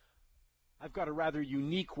I've got a rather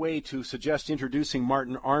unique way to suggest introducing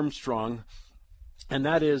Martin Armstrong, and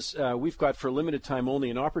that is we've got for a limited time only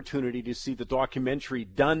an opportunity to see the documentary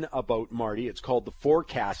done about Marty. It's called The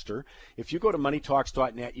Forecaster. If you go to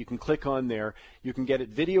MoneyTalks.net, you can click on there. You can get it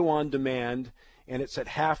video on demand, and it's at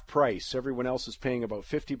half price. Everyone else is paying about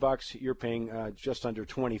 $50. You're paying just under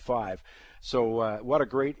 $25. So what a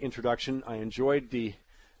great introduction. I enjoyed the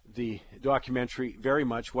documentary very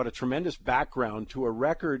much. What a tremendous background to a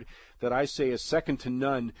record that I say is second to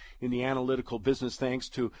none in the analytical business, thanks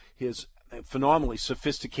to his phenomenally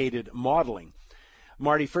sophisticated modeling.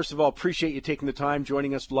 Marty, first of all, appreciate you taking the time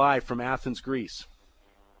joining us live from Athens, Greece.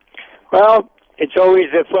 Well, it's always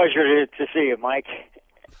a pleasure to see you, Mike.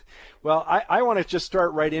 Well, I want to just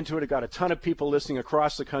start right into it. I've got a ton of people listening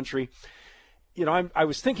across the country. You know, I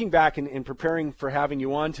was thinking back in preparing for having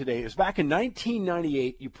you on today. It was back in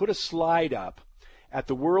 1998, you put a slide up at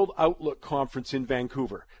the World Outlook Conference in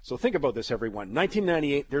Vancouver. So think about this, everyone.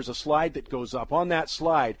 1998, there's a slide that goes up. On that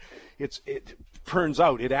slide, it turns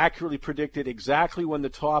out it accurately predicted exactly when the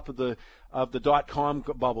top of the dot-com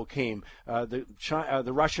bubble came,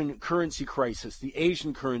 the Russian currency crisis, the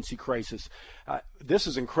Asian currency crisis. This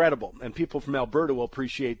is incredible, and people from Alberta will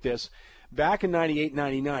appreciate this. Back in 98,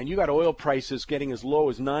 99, you got oil prices getting as low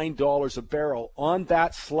as $9 a barrel. On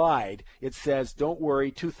that slide, it says, don't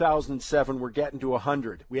worry, 2007, we're getting to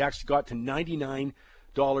 100. We actually got to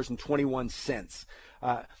 $99.21.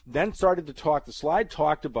 Then started to talk, the slide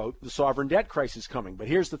talked about the sovereign debt crisis coming. But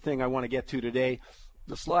here's the thing I want to get to today.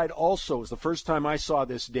 The slide also is the first time I saw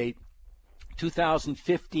this date,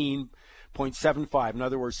 2015.75. In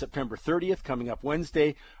other words, September 30th, coming up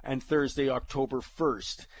Wednesday, and Thursday, October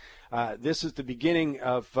 1st. This is the beginning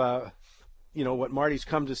of, what Marty's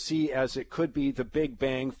come to see as it could be the big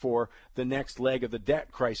bang for the next leg of the debt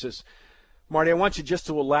crisis. Marty, I want you just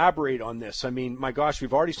to elaborate on this. I mean, my gosh,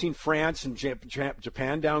 we've already seen France and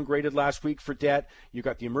Japan downgraded last week for debt. You've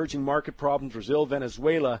got the emerging market problems, Brazil,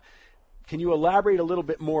 Venezuela. Can you elaborate a little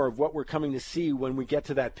bit more of what we're coming to see when we get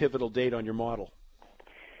to that pivotal date on your model?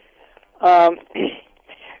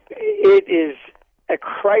 It is a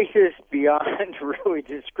crisis beyond really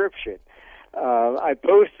description. I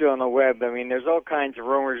posted on the web. I mean, there's all kinds of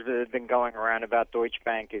rumors that have been going around about Deutsche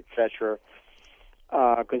Bank, etc.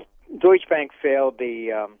 Because Deutsche Bank failed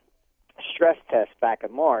the stress test back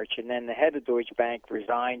in March, and then the head of Deutsche Bank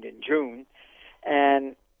resigned in June.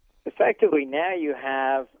 And effectively now you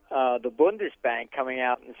have the Bundesbank coming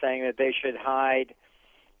out and saying that they should hide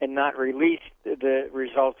and not release the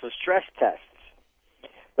results of stress tests.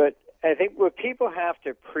 But I think what people have to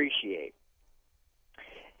appreciate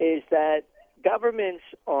is that governments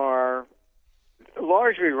are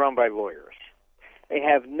largely run by lawyers. They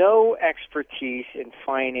have no expertise in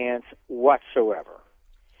finance whatsoever.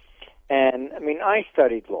 And, I mean, I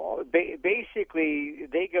studied law. Basically,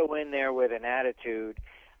 they go in there with an attitude,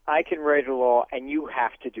 I can write a law and you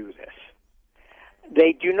have to do this.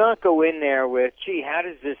 They do not go in there with, gee, how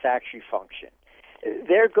does this actually function?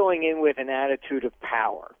 They're going in with an attitude of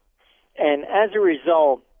power. And as a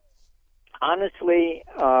result, honestly,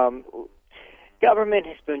 government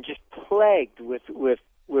has been just plagued with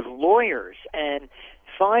lawyers. And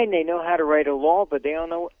fine, they know how to write a law, but they don't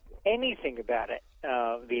know anything about it,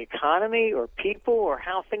 the economy or people or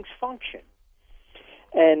how things function.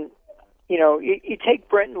 And, you take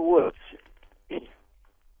Bretton Woods.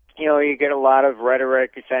 You get a lot of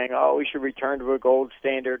rhetoric saying, oh, we should return to a gold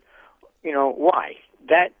standard. Why?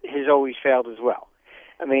 That has always failed as well.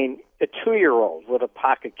 I mean, a 2-year-old with a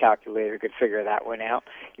pocket calculator could figure that one out.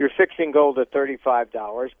 You're fixing gold at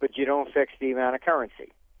 $35, but you don't fix the amount of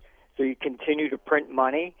currency. So you continue to print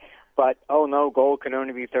money, but, oh, no, gold can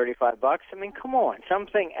only be $35. I mean, come on.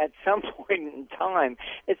 Something at some point in time,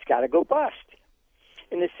 it's got to go bust.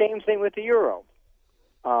 And the same thing with the euro.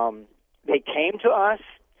 They came to us.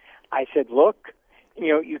 I said, look,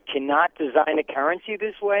 you cannot design a currency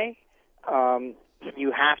this way.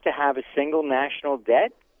 You have to have a single national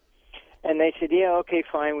debt. And they said, yeah, okay,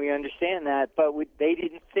 fine, we understand that. But they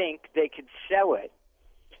didn't think they could sell it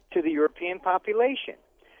to the European population.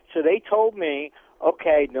 So they told me,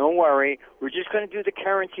 okay, don't worry, we're just going to do the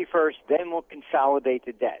currency first, then we'll consolidate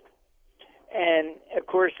the debt. And, of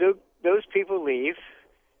course, those people leave,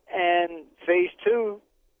 and phase 2,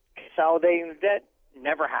 consolidating the debt,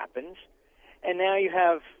 never happens. And now you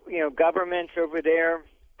have, governments over there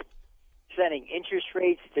setting interest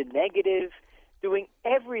rates to negative, doing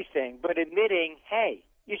everything but admitting, hey,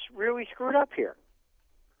 you really screwed up here.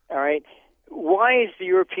 All right? Why is the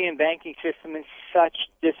European banking system in such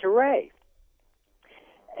disarray?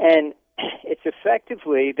 And it's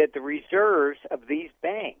effectively that the reserves of these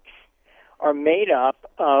banks are made up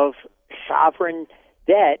of sovereign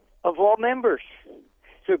debt of all members.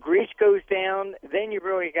 So Greece goes down, then you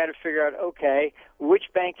really got to figure out, okay, which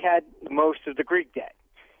bank had most of the Greek debt?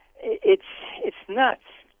 It's nuts.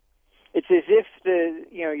 It's as if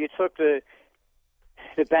you took the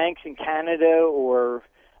banks in Canada or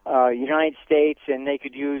United States, and they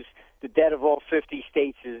could use the debt of all 50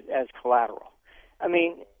 states as collateral. I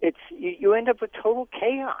mean, you end up with total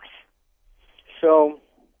chaos. So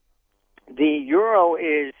the euro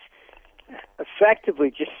is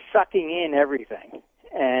effectively just sucking in everything.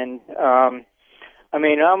 And,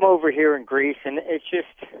 I'm over here in Greece, and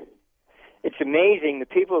it's amazing. The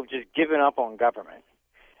people have just given up on government.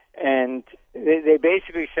 And they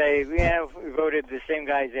basically say, yeah, we voted the same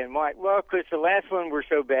guys in. Why? Well, because the last one were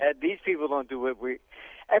so bad. These people don't do what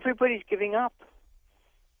everybody's giving up.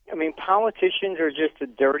 I mean, politicians are just the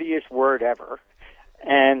dirtiest word ever.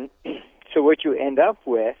 And so what you end up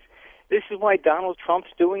with, this is why Donald Trump's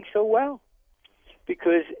doing so well.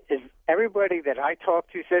 Because everybody that I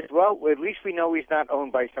talk to says, well, at least we know he's not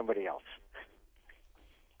owned by somebody else.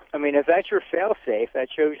 I mean, if that's your fail-safe, that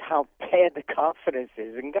shows how bad the confidence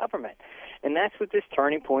is in government. And that's what this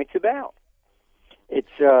turning point's about. It's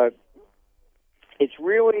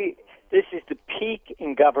really, this is the peak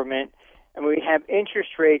in government, and we have interest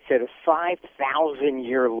rates at a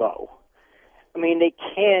 5,000-year low. I mean, they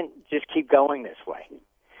can't just keep going this way.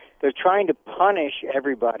 They're trying to punish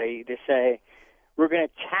everybody to say, we're going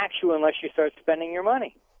to tax you unless you start spending your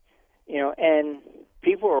money. And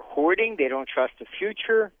people are hoarding. They don't trust the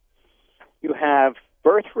future. You have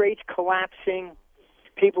birth rates collapsing.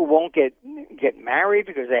 People won't get married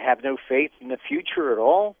because they have no faith in the future at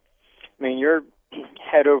all. I mean, your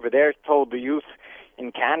head over there told the youth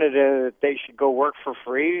in Canada that they should go work for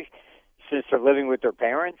free since they're living with their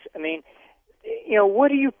parents. I mean,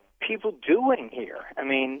 what are you people doing here? I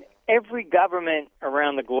mean, every government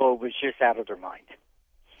around the globe is just out of their mind.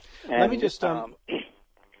 And, let me just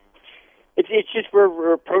it's just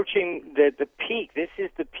we're approaching the peak. This is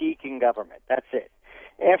the peak in government. That's it.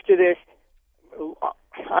 After this,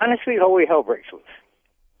 honestly, holy hell breaks loose.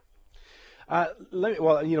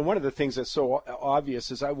 One of the things that's so obvious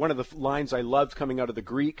is one of the lines I loved coming out of the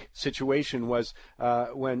Greek situation was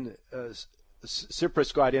when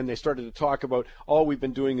Tsipras got in, they started to talk about all we've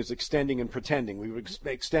been doing is extending and pretending. We were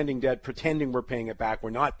extending debt, pretending we're paying it back.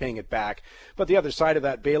 We're not paying it back. But the other side of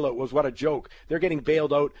that bailout was what a joke. They're getting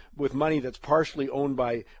bailed out with money that's partially owned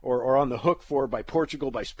by or on the hook for by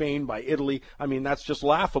Portugal, by Spain, by Italy. I mean, that's just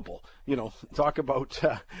laughable. Talk about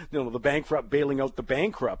the bankrupt bailing out the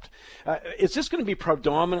bankrupt. Is this going to be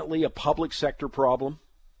predominantly a public sector problem?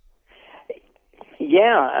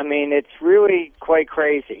 Yeah, I mean, it's really quite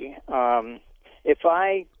crazy. If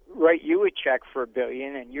I write you a check for $1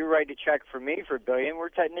 billion and you write a check for me for $1 billion, we're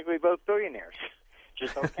technically both billionaires.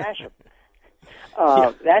 Just don't cash them.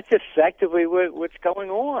 That's effectively what's going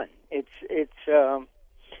on. It's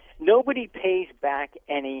nobody pays back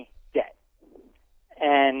any debt,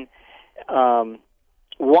 and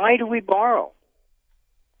why do we borrow?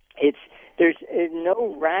 There's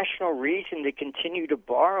no rational reason to continue to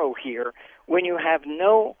borrow here when you have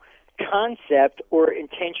no concept or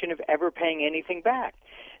intention of ever paying anything back.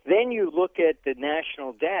 Then you look at the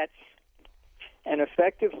national debts, and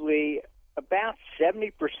effectively about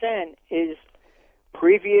 70% is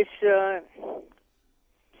previous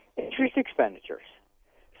interest expenditures.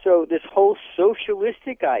 So this whole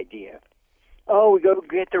socialistic idea, we go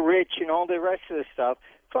get the rich and all the rest of the stuff,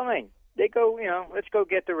 fine. They go, let's go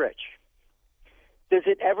get the rich. Does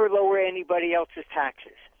it ever lower anybody else's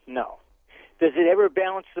taxes? No. Does it ever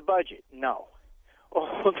balance the budget? No.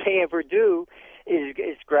 All they ever do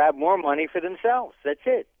is grab more money for themselves. That's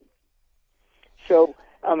it. So,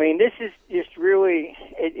 I mean, this is just really,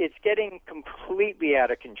 it's getting completely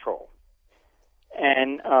out of control.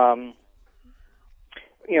 And,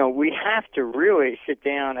 we have to really sit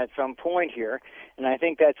down at some point here, and I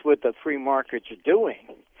think that's what the free markets are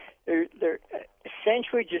doing. They're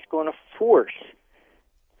essentially just going to force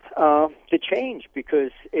the change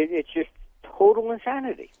because it's just total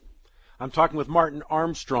insanity. I'm talking with Martin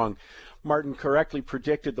Armstrong. Martin correctly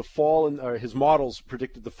predicted the fall, his models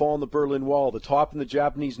predicted the fall in the Berlin Wall, the top in the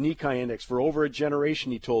Japanese Nikkei Index for over a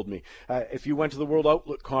generation, he told me. If you went to the World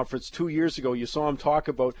Outlook Conference 2 years ago, you saw him talk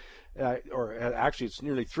about, actually it's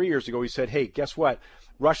nearly 3 years ago, he said, hey, guess what?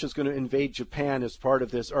 Russia's going to invade Japan as part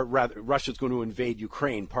of this, or rather, Russia's going to invade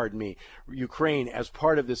Ukraine, Ukraine as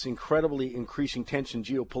part of this incredibly increasing tension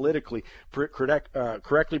geopolitically.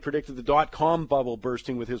 Correctly predicted the dot-com bubble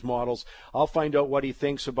bursting with his models. I'll find out what he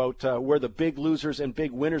thinks about where the big losers and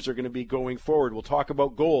big winners are going to be going forward. We'll talk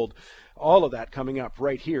about gold. All of that coming up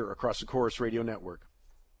right here across the Chorus Radio Network.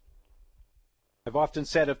 I've often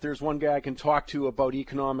said if there's one guy I can talk to about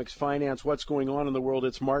economics, finance, what's going on in the world,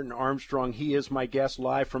 it's Martin Armstrong. He is my guest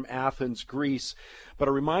live from Athens, Greece. But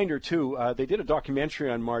a reminder, too, they did a documentary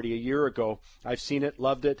on Marty a year ago. I've seen it,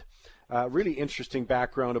 loved it. Really interesting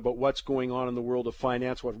background about what's going on in the world of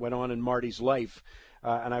finance, what went on in Marty's life.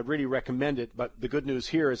 And I really recommend it. But the good news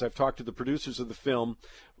here is I've talked to the producers of the film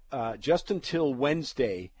just until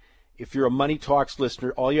Wednesday. If you're a Money Talks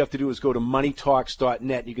listener, all you have to do is go to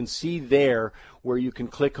moneytalks.net. You can see there where you can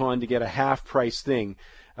click on to get a half-price thing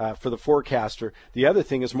for the forecaster. The other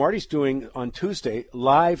thing is Marty's doing on Tuesday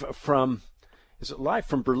live from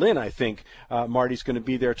Berlin, I think. Marty's going to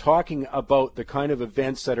be there talking about the kind of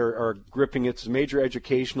events that are gripping. It's a major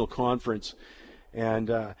educational conference. And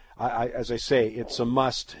as I say, it's a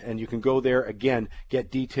must, and you can go there, again,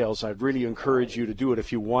 get details. I'd really encourage you to do it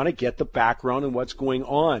if you want to get the background and what's going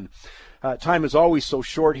on. Time is always so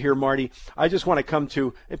short here, Marty. I just want to come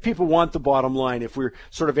to, if people want the bottom line, if we're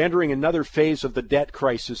sort of entering another phase of the debt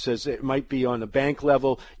crisis, as it might be on the bank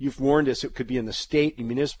level, you've warned us it could be in the state and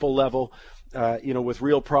municipal level, with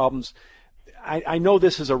real problems. I know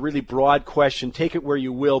this is a really broad question. Take it where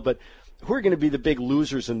you will, but who are going to be the big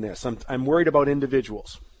losers in this? I'm worried about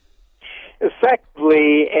individuals.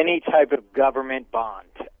 Effectively, any type of government bond.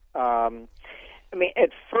 At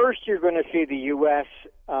first you're going to see the U.S.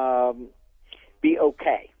 Be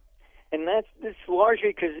okay. And that's largely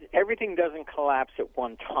because everything doesn't collapse at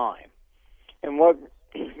one time. And what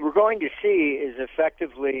we're going to see is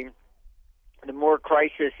effectively the more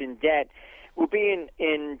crisis in debt will be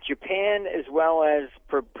in Japan as well as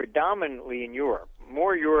predominantly in Europe.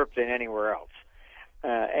 More Europe than anywhere else.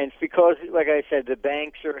 And it's because, like I said, the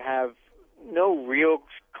banks have no real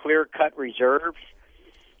clear-cut reserves.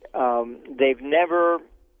 They've never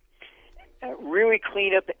really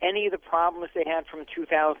cleaned up any of the problems they had from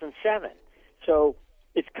 2007. So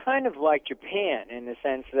it's kind of like Japan in the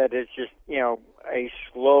sense that it's just, a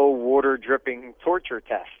slow water-dripping torture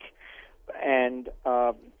test. And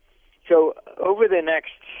so over the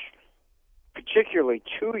next particularly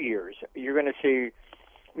 2 years, you're going to see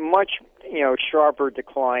much, sharper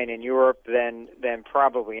decline in Europe than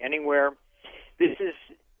probably anywhere. This is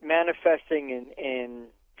manifesting in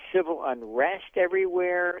civil unrest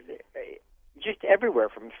everywhere, just everywhere.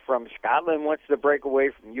 From Scotland wants to break away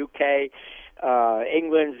from UK.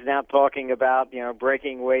 England's now talking about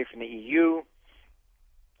breaking away from the EU.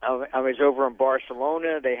 I was over in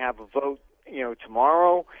Barcelona. They have a vote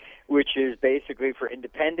tomorrow, which is basically for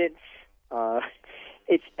independence.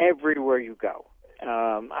 It's everywhere you go.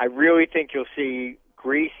 I really think you'll see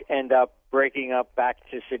Greece end up breaking up back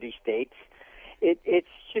to city-states. It's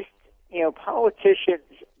just, politicians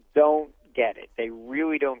don't get it. They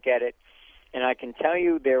really don't get it. And I can tell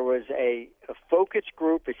you there was a focus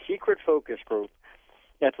group, a secret focus group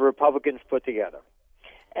that the Republicans put together.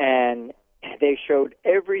 And they showed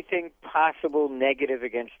everything possible negative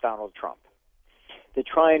against Donald Trump to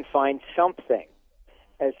try and find something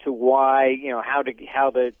as to why, how to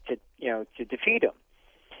defeat him.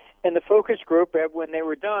 And the focus group, when they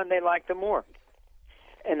were done, they liked him more.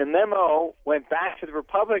 And the memo went back to the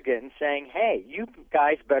Republicans saying, hey, you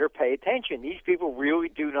guys better pay attention. These people really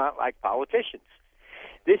do not like politicians.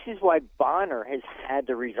 This is why Bonner has had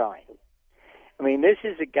to resign. This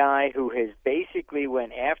is a guy who has basically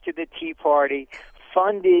went after the Tea Party,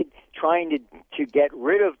 funded trying to get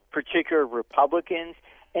rid of particular Republicans.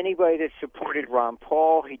 Anybody that supported Ron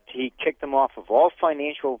Paul, he kicked them off of all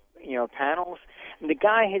financial panels. And the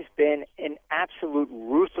guy has been an absolute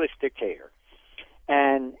ruthless dictator.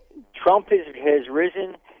 And Trump has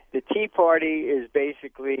risen. The Tea Party is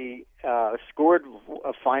basically scored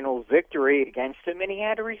a final victory against him, and he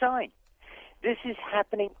had to resign. This is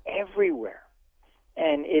happening everywhere.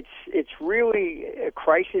 And it's really a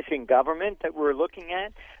crisis in government that we're looking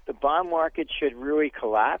at. The bond market should really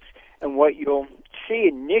collapse. And what you'll see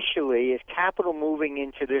initially is capital moving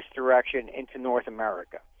into this direction into North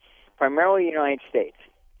America, primarily the United States.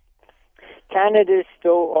 Canada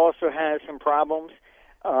still also has some problems.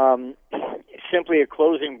 Simply a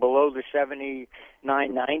closing below the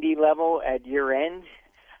 79.90 level at year end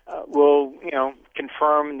will,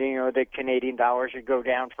 confirm the Canadian dollar should go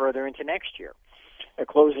down further into next year. A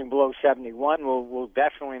closing below 71 will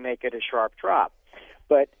definitely make it a sharp drop.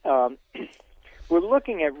 But we're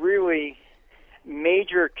looking at really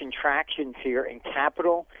major contractions here in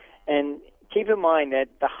capital, and keep in mind that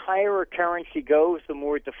the higher a currency goes, the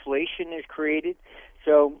more deflation is created.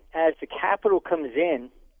 So as the capital comes in,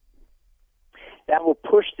 that will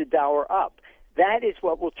push the dollar up. That is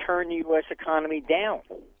what will turn the U.S. economy down.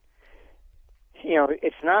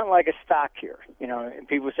 it's not like a stock here. And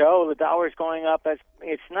people say, oh, the dollar's going up.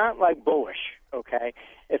 It's not like bullish, okay?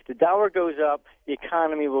 If the dollar goes up, the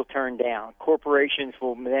economy will turn down. Corporations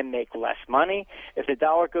will then make less money. If the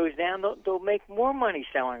dollar goes down, they'll make more money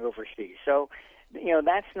selling overseas. So,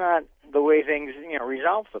 that's not the way things,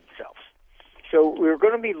 resolve themselves. So we're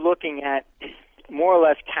going to be looking at more or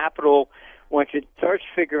less capital once it starts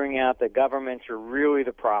figuring out that governments are really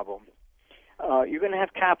the problem. You're going to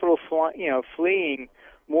have capital, fleeing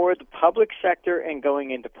more of the public sector and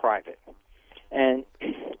going into private. And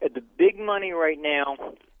the big money right now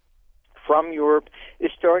from Europe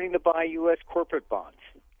is starting to buy U.S. corporate bonds,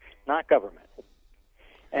 not government.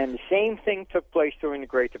 And the same thing took place during the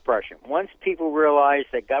Great Depression. Once people realized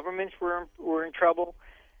that governments were in trouble,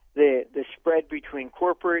 the spread between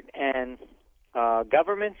corporate and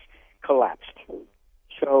governments collapsed.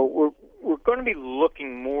 So we're going to be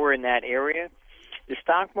looking more in that area. The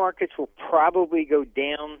stock markets will probably go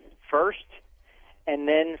down first and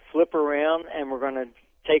then flip around, and we're going to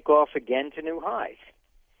take off again to new highs.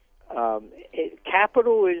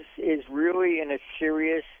 Capital is really in a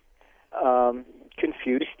serious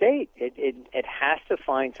confused state. It has to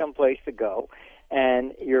find some place to go,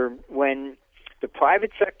 and when the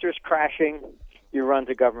private sector is crashing, you run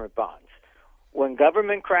to government bonds. When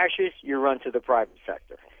government crashes, you run to the private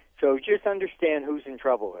sector. So just understand who's in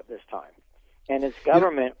trouble at this time, and it's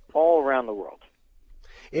government all around the world.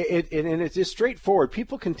 And it's just straightforward.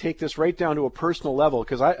 People can take this right down to a personal level,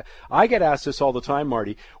 because I get asked this all the time,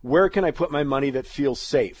 Marty. Where can I put my money that feels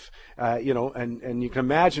safe? And you can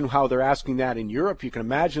imagine how they're asking that in Europe. You can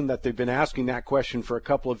imagine that they've been asking that question for a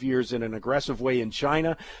couple of years in an aggressive way in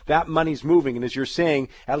China. That money's moving, and as you're saying,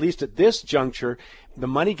 at least at this juncture, the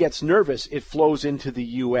money gets nervous. It flows into the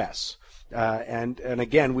U.S. And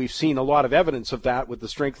again, we've seen a lot of evidence of that with the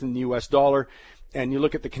strength in the U.S. dollar. And you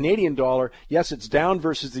look at the Canadian dollar, yes, it's down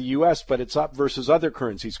versus the U.S., but it's up versus other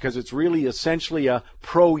currencies, because it's really essentially a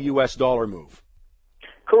pro-U.S. dollar move.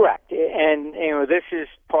 Correct. And, this is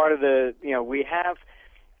part of the, we have,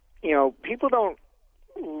 people don't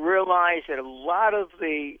realize that a lot of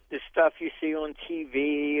the stuff you see on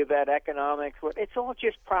TV about economics, it's all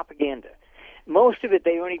just propaganda. Most of it,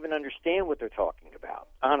 they don't even understand what they're talking about,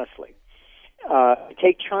 honestly.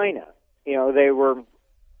 Take China. They were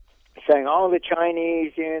saying, oh, the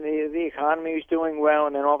Chinese, the economy is doing well,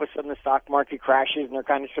 and then all of a sudden the stock market crashes, and they're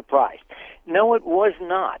kind of surprised. No, it was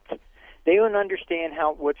not. They don't understand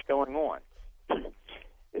what's going on.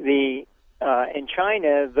 In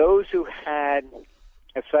China, those who had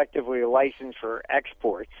effectively a license for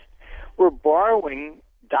exports were borrowing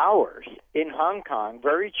dollars in Hong Kong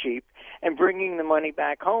very cheap and bringing the money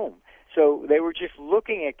back home. So they were just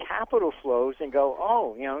looking at capital flows and go,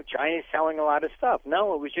 oh, China's selling a lot of stuff.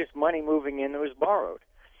 No, it was just money moving in that was borrowed.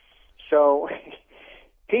 So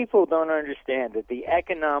people don't understand that the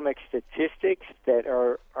economic statistics that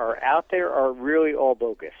are out there are really all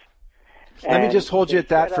bogus. Let me just hold you at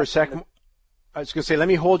that for a second. I was going to say, let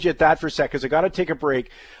me hold you at that for a sec, because I got to take a break.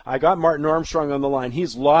 I got Martin Armstrong on the line.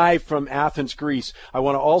 He's live from Athens, Greece. I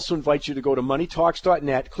want to also invite you to go to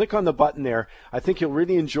MoneyTalks.net. Click on the button there. I think you'll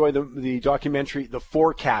really enjoy the documentary, The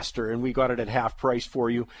Forecaster, and we got it at half price for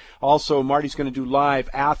you. Also, Marty's going to do live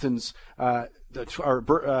Athens, the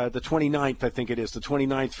 29th, I think it is, the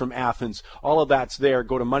 29th from Athens. All of that's there.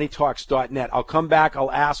 Go to MoneyTalks.net. I'll come back. I'll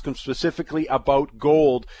ask him specifically about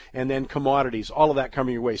gold and then commodities. All of that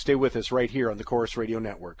coming your way. Stay with us right here on the Chorus Radio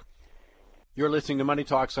Network. You're listening to Money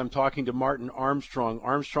Talks. I'm talking to Martin Armstrong,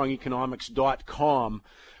 ArmstrongEconomics.com.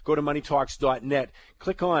 Go to MoneyTalks.net.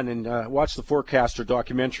 Click on and watch the Forecaster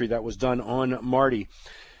documentary that was done on Marty.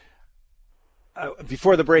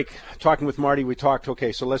 Before the break, talking with Marty, we talked,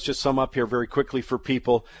 okay, so let's just sum up here very quickly for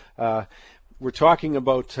people. We're talking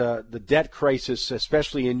about the debt crisis,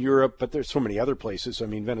 especially in Europe, but there's so many other places. I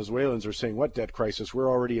mean, Venezuelans are saying, what debt crisis? We're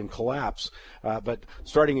already in collapse. But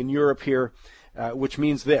starting in Europe here, which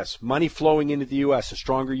means this, money flowing into the U.S., a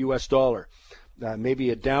stronger U.S. dollar. Maybe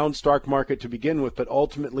a down stock market to begin with, but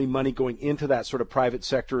ultimately money going into that sort of private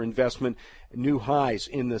sector investment, new highs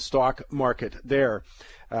in the stock market there.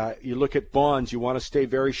 You look at bonds, you want to stay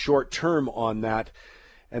very short term on that.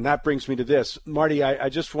 And that brings me to this. Marty, I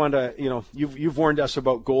just want to, you've warned us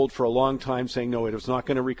about gold for a long time, saying, no, it was not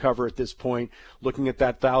going to recover at this point, looking at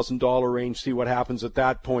that $1,000 range, see what happens at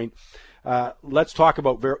that point. Let's talk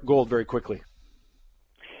about gold very quickly.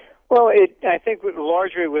 Well, I think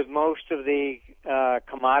largely with most of the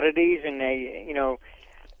commodities, and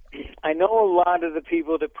I know a lot of the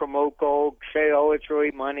people that promote gold say, oh, it's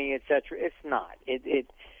really money, etc. It's not.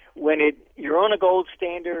 When you're on a gold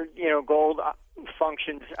standard, gold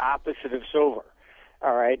functions opposite of silver.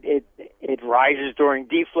 All right, it rises during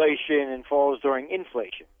deflation and falls during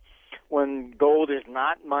inflation. When gold is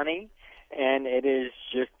not money and it is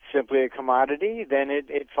just simply a commodity, then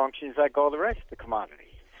it functions like all the rest of the commodities.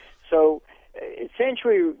 So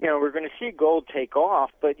essentially, we're going to see gold take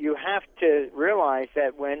off, but you have to realize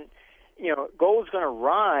that when gold's going to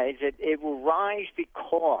rise, it will rise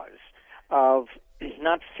because of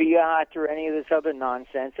not fiat or any of this other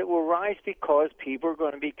nonsense. It will rise because people are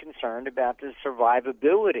going to be concerned about the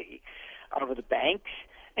survivability of the banks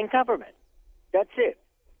and government. That's it.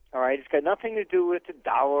 All right, it's got nothing to do with the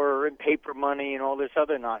dollar and paper money and all this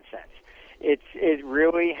other nonsense. It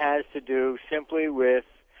really has to do simply with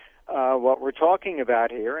what we're talking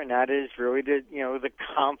about here, and that is really the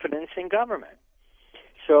confidence in government.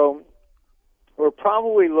 So we're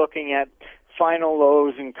probably looking at final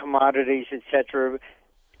lows in commodities, etc.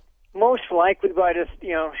 Most likely by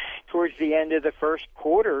towards the end of the first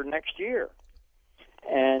quarter next year.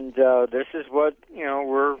 And this is what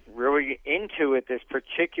we're really into at this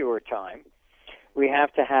particular time. We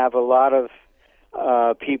have to have a lot of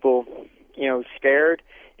people scared.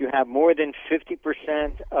 You have more than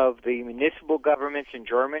 50% of the municipal governments in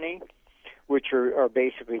Germany, which are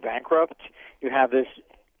basically bankrupt. You have this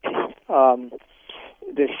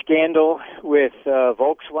scandal with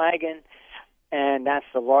Volkswagen, and that's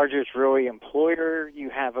the largest really employer. You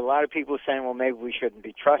have a lot of people saying, well, maybe we shouldn't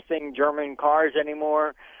be trusting German cars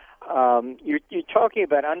anymore. You're talking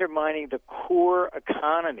about undermining the core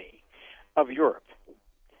economy of Europe.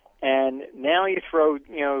 And now you throw,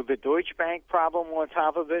 the Deutsche Bank problem on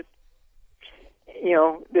top of it.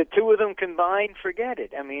 The two of them combined, forget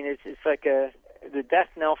it. I mean, it's like the death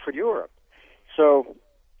knell for Europe. So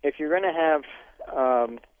if you're going to have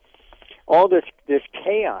all this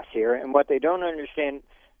chaos here, and what they don't understand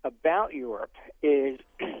about Europe is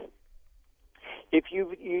if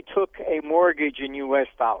you took a mortgage in U.S.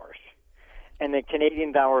 dollars and the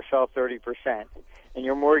Canadian dollar fell 30%, and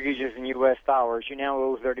your mortgage is in U.S. dollars, you now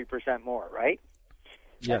owe 30% more, right?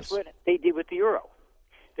 Yes. That's what they did with the euro.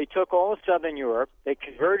 They took all of Southern Europe, they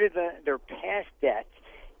converted their past debt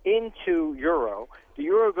into euro. The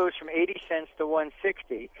euro goes from 80 cents to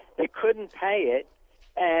 160. They couldn't pay it,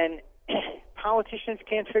 and politicians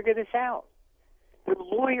can't figure this out. They're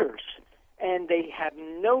lawyers, and they have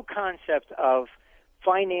no concept of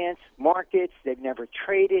finance, markets. They've never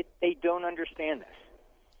traded. They don't understand this.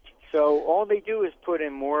 So all they do is put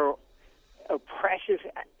in more oppressive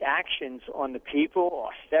actions on the people,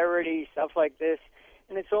 austerity, stuff like this,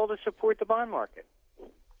 and it's all to support the bond market.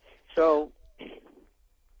 So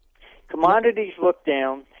commodities look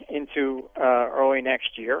down into early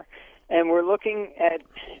next year, and we're looking at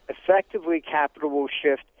effectively capital will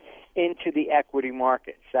shift into the equity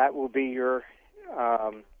markets. That will be your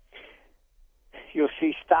you'll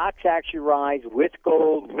see stocks actually rise with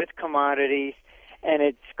gold, with commodities, and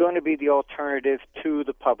it's going to be the alternative to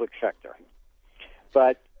the public sector.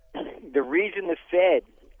 But the reason the Fed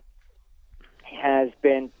has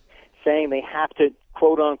been saying they have to,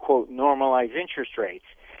 quote-unquote, normalize interest rates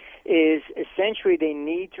is essentially they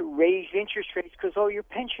need to raise interest rates because all your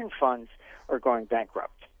pension funds are going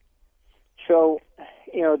bankrupt. So,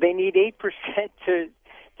 they need 8%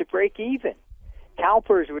 to break even.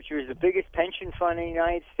 CalPERS, which was the biggest pension fund in the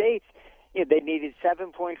United States, they needed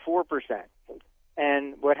 7.4%.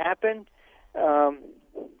 And what happened?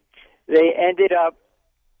 They ended up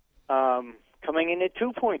coming in at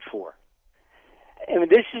 2.4. And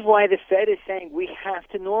this is why the Fed is saying we have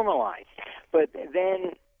to normalize. But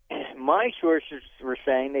then my sources were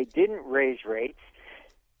saying they didn't raise rates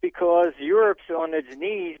because Europe's on its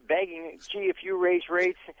knees begging, gee, if you raise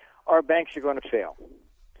rates, our banks are going to fail.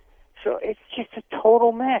 So it's just a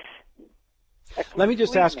total mess. Let me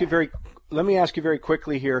ask you very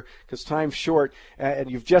quickly here, because time's short, and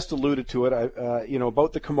you've just alluded to it,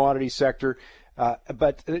 about the commodity sector,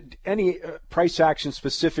 but any price action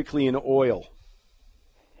specifically in oil?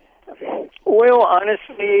 Oil,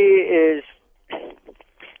 honestly, is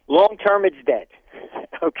long-term, it's dead.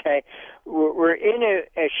 Okay? We're in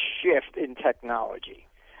a shift in technology.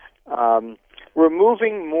 We're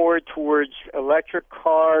moving more towards electric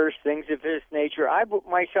cars, things of this nature. I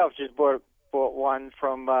myself just bought one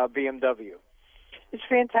from BMW. It's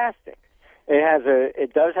fantastic.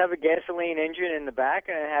 It does have a gasoline engine in the back,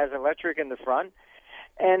 and it has electric in the front.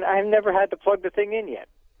 And I've never had to plug the thing in yet.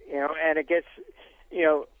 And it gets,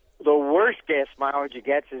 the worst gas mileage it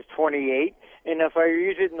gets is 28, and if I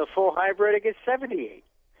use it in the full hybrid, it gets 78.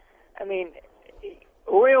 I mean,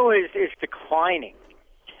 oil is declining.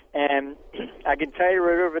 And I can tell you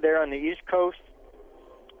right over there on the East Coast,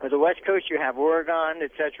 or the West Coast, you have Oregon,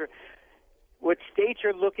 etc. what states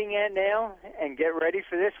are looking at now, and get ready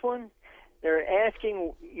for this one, they're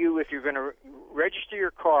asking you if you're going to register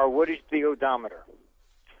your car, what is the odometer?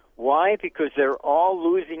 Why? Because they're all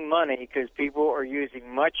losing money because people are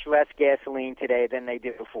using much less gasoline today than they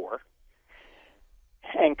did before.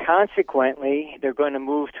 And consequently, they're going to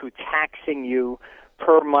move to taxing you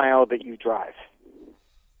per mile that you drive.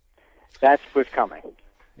 That's what's coming.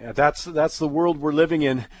 Yeah, that's the world we're living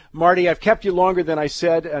in. Marty, I've kept you longer than I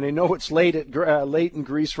said, and I know it's late in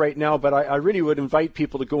Greece right now, but I really would invite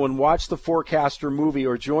people to go and watch the Forecaster movie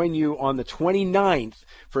or join you on the 29th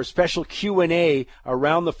for a special Q&A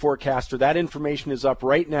around the Forecaster. That information is up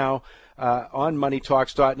right now on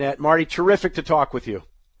MoneyTalks.net. Marty, terrific to talk with you.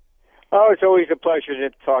 Oh, it's always a pleasure to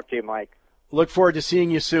talk to you, Mike. Look forward to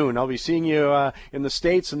seeing you soon. I'll be seeing you in the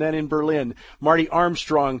States and then in Berlin. Marty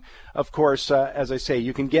Armstrong, of course, as I say,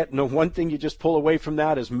 you can get one thing you just pull away from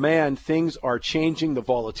that is, man, things are changing. The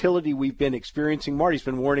volatility we've been experiencing. Marty's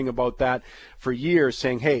been warning about that for years,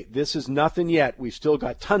 saying, hey, this is nothing yet. We've still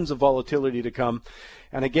got tons of volatility to come.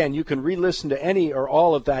 And again, you can re-listen to any or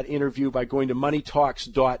all of that interview by going to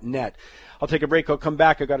MoneyTalks.net. I'll take a break. I'll come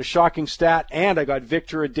back. I got a shocking stat, and I got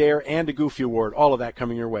Victor Adair and a Goofy Award. All of that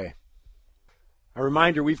coming your way. A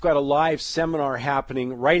reminder, we've got a live seminar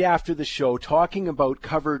happening right after the show talking about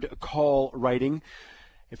covered call writing.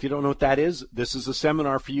 If you don't know what that is, this is a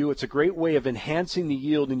seminar for you. It's a great way of enhancing the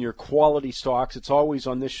yield in your quality stocks. It's always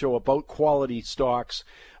on this show about quality stocks,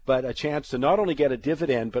 but a chance to not only get a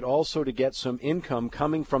dividend, but also to get some income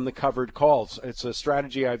coming from the covered calls. It's a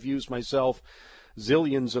strategy I've used myself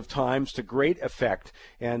zillions of times to great effect.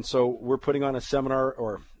 And so we're putting on a seminar,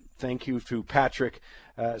 or thank you to Patrick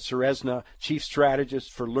Serezna, Chief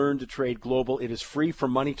Strategist for Learn to Trade Global. It is free for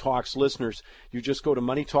Money Talks listeners. You just go to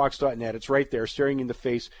MoneyTalks.net. It's right there, staring in the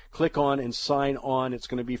face. Click on and sign on. It's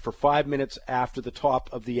going to be for 5 minutes after the top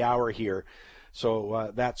of the hour here.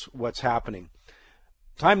 So that's what's happening.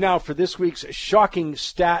 Time now for this week's shocking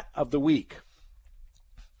stat of the week.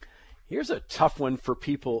 Here's a tough one for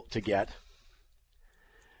people to get.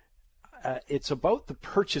 It's about the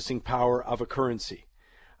purchasing power of a currency.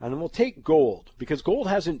 And we'll take gold, because gold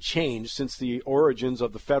hasn't changed since the origins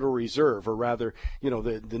of the Federal Reserve, or rather,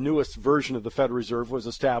 the newest version of the Federal Reserve was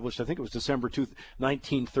established, I think it was December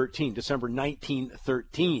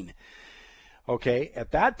 1913. Okay,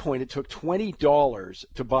 at that point, it took $20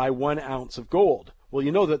 to buy 1 ounce of gold. Well,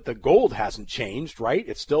 you know that the gold hasn't changed, right?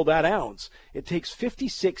 It's still that ounce. It takes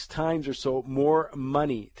 56 times or so more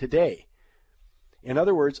money today. In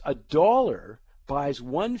other words, $1 buys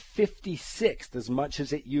 1/56th as much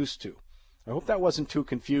as it used to. I hope that wasn't too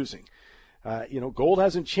confusing. Gold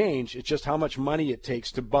hasn't changed. It's just how much money it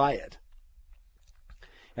takes to buy it.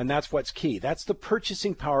 And that's what's key. That's the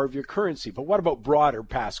purchasing power of your currency. But what about broader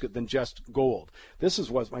basket than just gold? This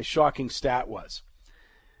is what my shocking stat was.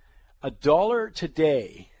 $1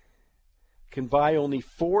 today can buy only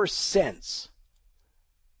 4 cents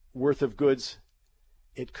worth of goods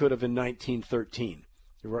it could have in 1913.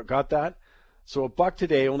 You got that? So $1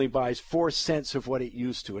 today only buys 4 cents of what it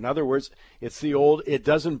used to. In other words, it's the old, it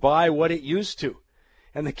doesn't buy what it used to.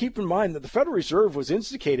 And keep in mind that the Federal Reserve was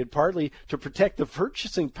instigated partly to protect the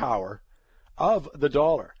purchasing power of the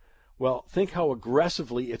dollar. Well, think how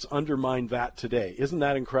aggressively it's undermined that today. Isn't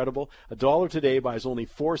that incredible? $1 today buys only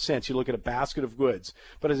 4 cents. You look at a basket of goods.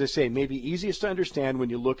 But as I say, maybe easiest to understand when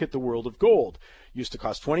you look at the world of gold. Used to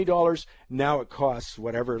cost $20. Now it costs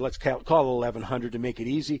whatever. Let's call it $1,100 to make it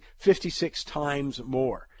easy. 56 times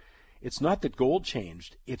more. It's not that gold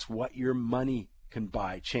changed. It's what your money can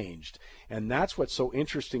buy changed. And that's what's so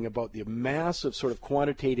interesting about the massive sort of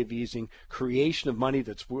quantitative easing, creation of money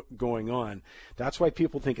that's going on. That's why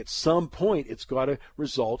people think at some point it's got to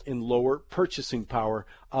result in lower purchasing power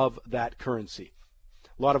of that currency.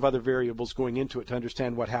 A lot of other variables going into it to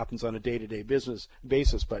understand what happens on a day-to-day business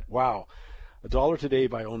basis, but wow, $1 today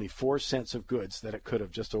buy only 4 cents of goods that it could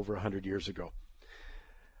have just over 100 years ago.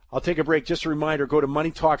 I'll take a break. Just a reminder, go to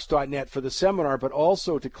MoneyTalks.net for the seminar, but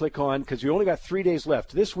also to click on, because you only got 3 days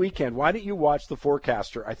left. This weekend, why don't you watch The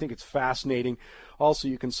Forecaster? I think it's fascinating. Also,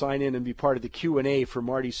 you can sign in and be part of the Q&A for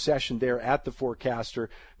Marty's session there at The Forecaster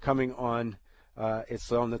coming on,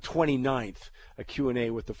 it's on the 29th, a Q&A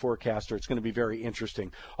with The Forecaster. It's going to be very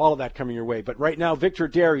interesting. All of that coming your way. But right now, Victor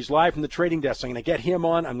Adair, he's live from the trading desk. I'm going to get him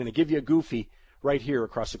on. I'm going to give you a Goofy right here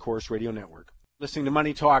across the Chorus Radio Network. Listening to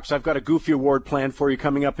Money Talks, I've got a Goofy Award planned for you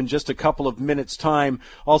coming up in just a couple of minutes' time.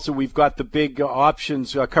 Also, we've got the big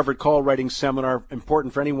options covered call writing seminar,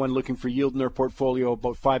 important for anyone looking for yield in their portfolio,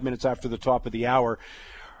 about 5 minutes after the top of the hour.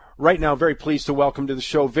 Right now, very pleased to welcome to the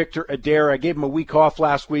show Victor Adair. I gave him a week off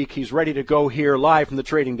last week. He's ready to go here live from the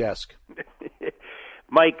trading desk.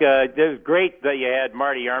 Mike, it was great that you had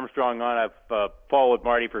Marty Armstrong on. I've followed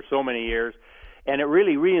Marty for so many years, and it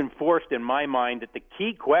really reinforced in my mind that the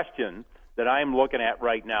key question that I'm looking at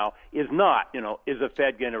right now is not, is the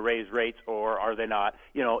Fed going to raise rates or are they not?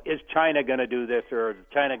 Is China going to do this or is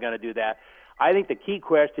China going to do that? I think the key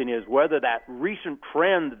question is whether that recent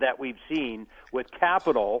trend that we've seen with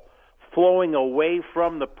capital flowing away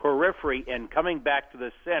from the periphery and coming back to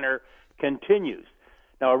the center continues.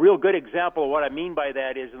 Now, a real good example of what I mean by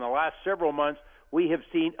that is in the last several months, we have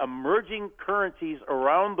seen emerging currencies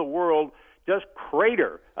around the world just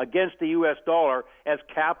crater against the U.S. dollar as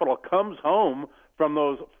capital comes home from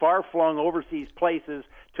those far-flung overseas places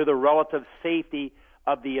to the relative safety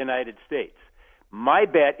of the United States. My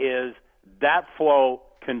bet is that flow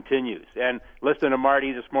continues. And listening to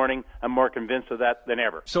Marty this morning, I'm more convinced of that than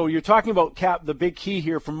ever. So you're talking about the big key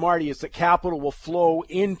here from Marty is that capital will flow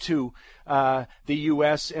into the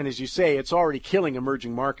U.S., and as you say, it's already killing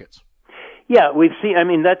emerging markets. Yeah, we've seen,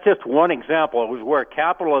 that's just one example. It was where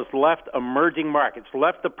capital has left emerging markets,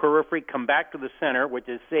 left the periphery, come back to the center, which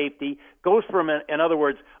is safety, goes from, in other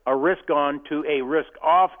words, a risk-on to a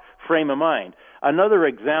risk-off frame of mind. Another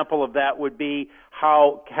example of that would be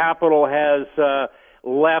how capital has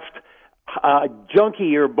left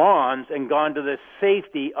junkier bonds and gone to the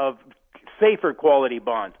safety of safer quality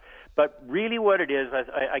bonds. But really what it is,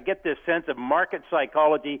 I get this sense of market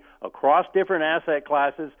psychology across different asset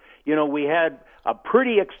classes. We had a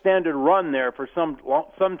pretty extended run there for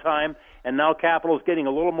some time, and now capital is getting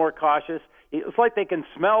a little more cautious. It's like they can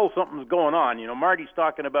smell something's going on. Marty's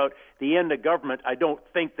talking about the end of government. I don't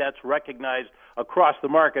think that's recognized across the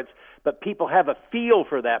markets, but people have a feel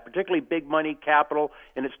for that, particularly big money capital,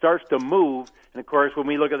 and it starts to move. And of course, when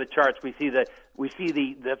we look at the charts, we see the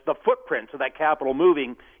footprints of that capital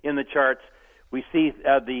moving in the charts. We see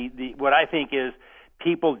the what I think is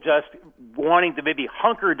people just wanting to maybe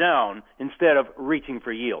hunker down instead of reaching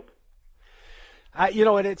for yield.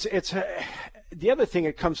 And it's the other thing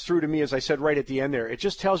that comes through to me, as I said right at the end there, it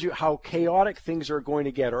just tells you how chaotic things are going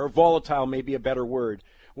to get, or volatile may be a better word,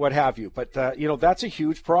 what have you. But, that's a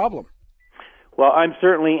huge problem. Well, I'm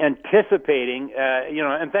certainly anticipating,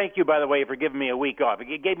 and thank you, by the way, for giving me a week off.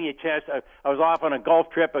 It gave me a chance. I was off on a golf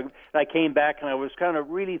trip, and I came back, and I was kind of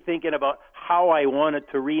really thinking about how I wanted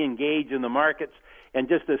to re-engage in the markets. And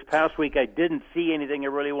just this past week, I didn't see anything I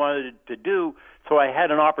really wanted to do, so I had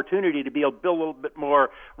an opportunity to be able to build a little bit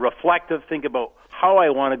more reflective, think about how I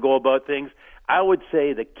want to go about things. I would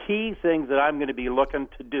say the key things that I'm going to be looking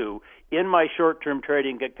to do in my short-term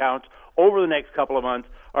trading accounts over the next couple of months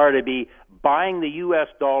are to be buying the U.S.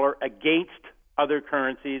 dollar against other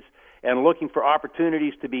currencies and looking for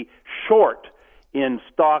opportunities to be short in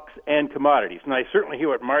stocks and commodities. And I certainly hear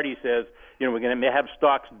what Marty says. We're going to have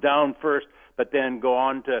stocks down first, but then go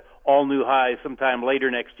on to all new highs sometime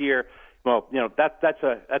later next year. Well, that's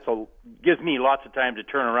gives me lots of time to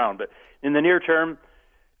turn around. But in the near term,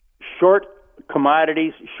 short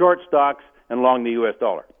commodities, short stocks, and long the U.S.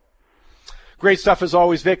 dollar. Great stuff as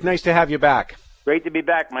always, Vic. Nice to have you back. Great to be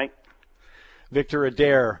back, Mike. Victor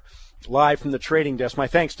Adair, live from the trading desk. My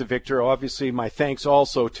thanks to Victor. Obviously, my thanks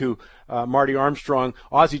also to Marty Armstrong.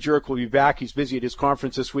 Aussie Jerk will be back. He's busy at his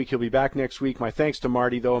conference this week. He'll be back next week. My thanks to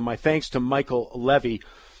Marty, though, and my thanks to Michael Levy.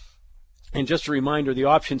 And just a reminder, the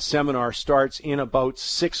options seminar starts in about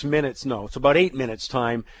 6 minutes. No, it's about 8 minutes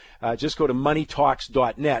time. Just go to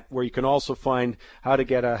MoneyTalks.net, where you can also find how to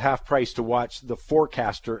get a half price to watch The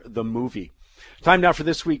Forecaster, the movie. Time now for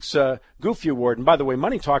this week's Goofy Award. And by the way,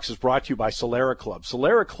 Money Talks is brought to you by Solera Club.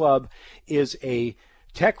 Solera Club is a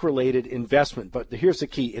tech-related investment, but here's the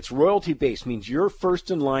key. It's royalty-based, means you're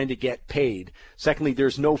first in line to get paid. Secondly,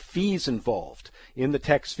 there's no fees involved in the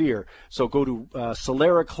tech sphere. So go to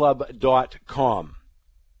soleraclub.com.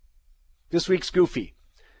 This week's Goofy.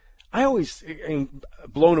 I always am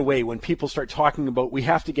blown away when people start talking about we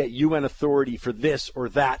have to get UN authority for this or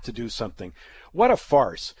that to do something. What a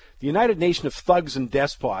farce. The United Nation of Thugs and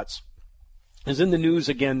Despots is in the news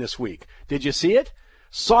again this week. Did you see it?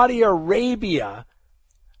 Saudi Arabia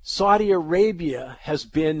has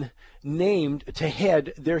been named to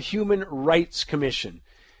head their Human Rights Commission.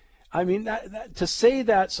 I mean, to say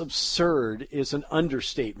that's absurd is an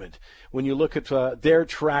understatement when you look at their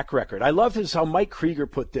track record. I love how Mike Krieger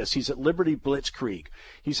put this. He's at Liberty Blitzkrieg.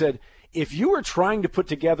 He said, if you were trying to put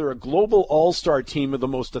together a global all-star team of the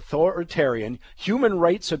most authoritarian, human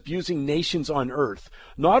rights abusing nations on earth,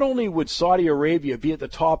 not only would Saudi Arabia be at the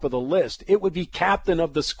top of the list, it would be captain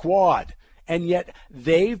of the squad. And yet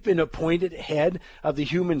they've been appointed head of the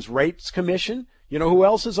Human Rights Commission. You know who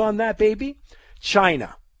else is on that, baby?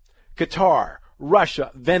 China, Qatar,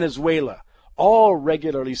 Russia, Venezuela. all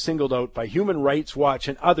regularly singled out by Human Rights Watch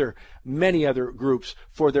and many other groups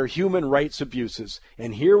for their human rights abuses.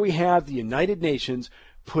 And here we have the United Nations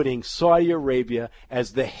putting Saudi Arabia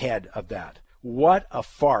as the head of that. What a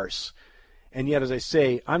farce. And yet, as I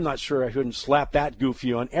say, I'm not sure I shouldn't slap that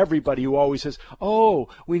goofy on everybody who always says, oh,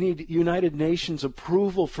 we need United Nations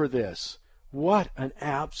approval for this. What an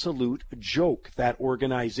absolute joke that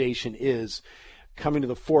organization is, coming to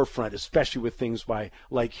the forefront, especially with things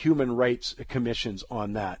like human rights commissions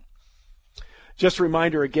on that. Just a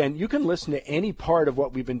reminder again, you can listen to any part of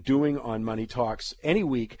what we've been doing on Money Talks any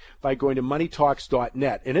week by going to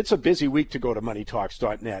MoneyTalks.net. And it's a busy week to go to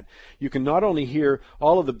MoneyTalks.net. You can not only hear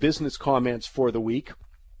all of the business comments for the week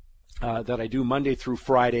that I do Monday through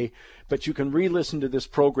Friday, but you can re-listen to this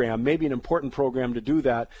program, maybe an important program to do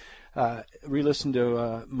that. Re-listen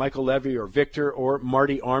to Michael Levy or Victor or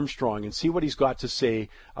Marty Armstrong and see what he's got to say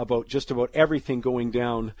about just about everything going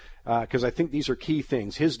down, because I think these are key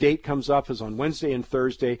things. His date comes up is on Wednesday and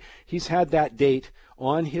Thursday. He's had that date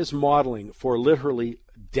on his modeling for literally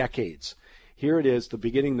decades. Here it is, the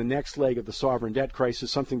beginning, the next leg of the sovereign debt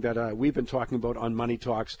crisis, something that we've been talking about on Money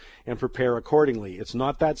Talks, and prepare accordingly. It's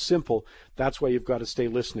not that simple. That's why you've got to stay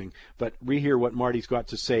listening. But rehear what Marty's got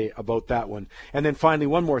to say about that one. And then finally,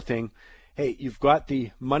 one more thing. Hey, you've got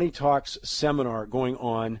the Money Talks seminar going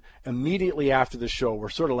on immediately after the show. We're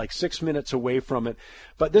sort of like 6 minutes away from it.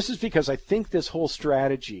 But this is because I think this whole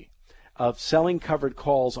strategy of selling covered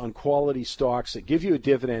calls on quality stocks that give you a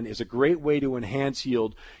dividend is a great way to enhance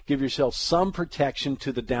yield, give yourself some protection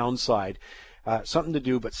to the downside. Something to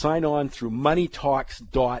do, but sign on through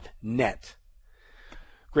moneytalks.net.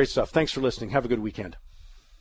 Great stuff. Thanks for listening. Have a good weekend.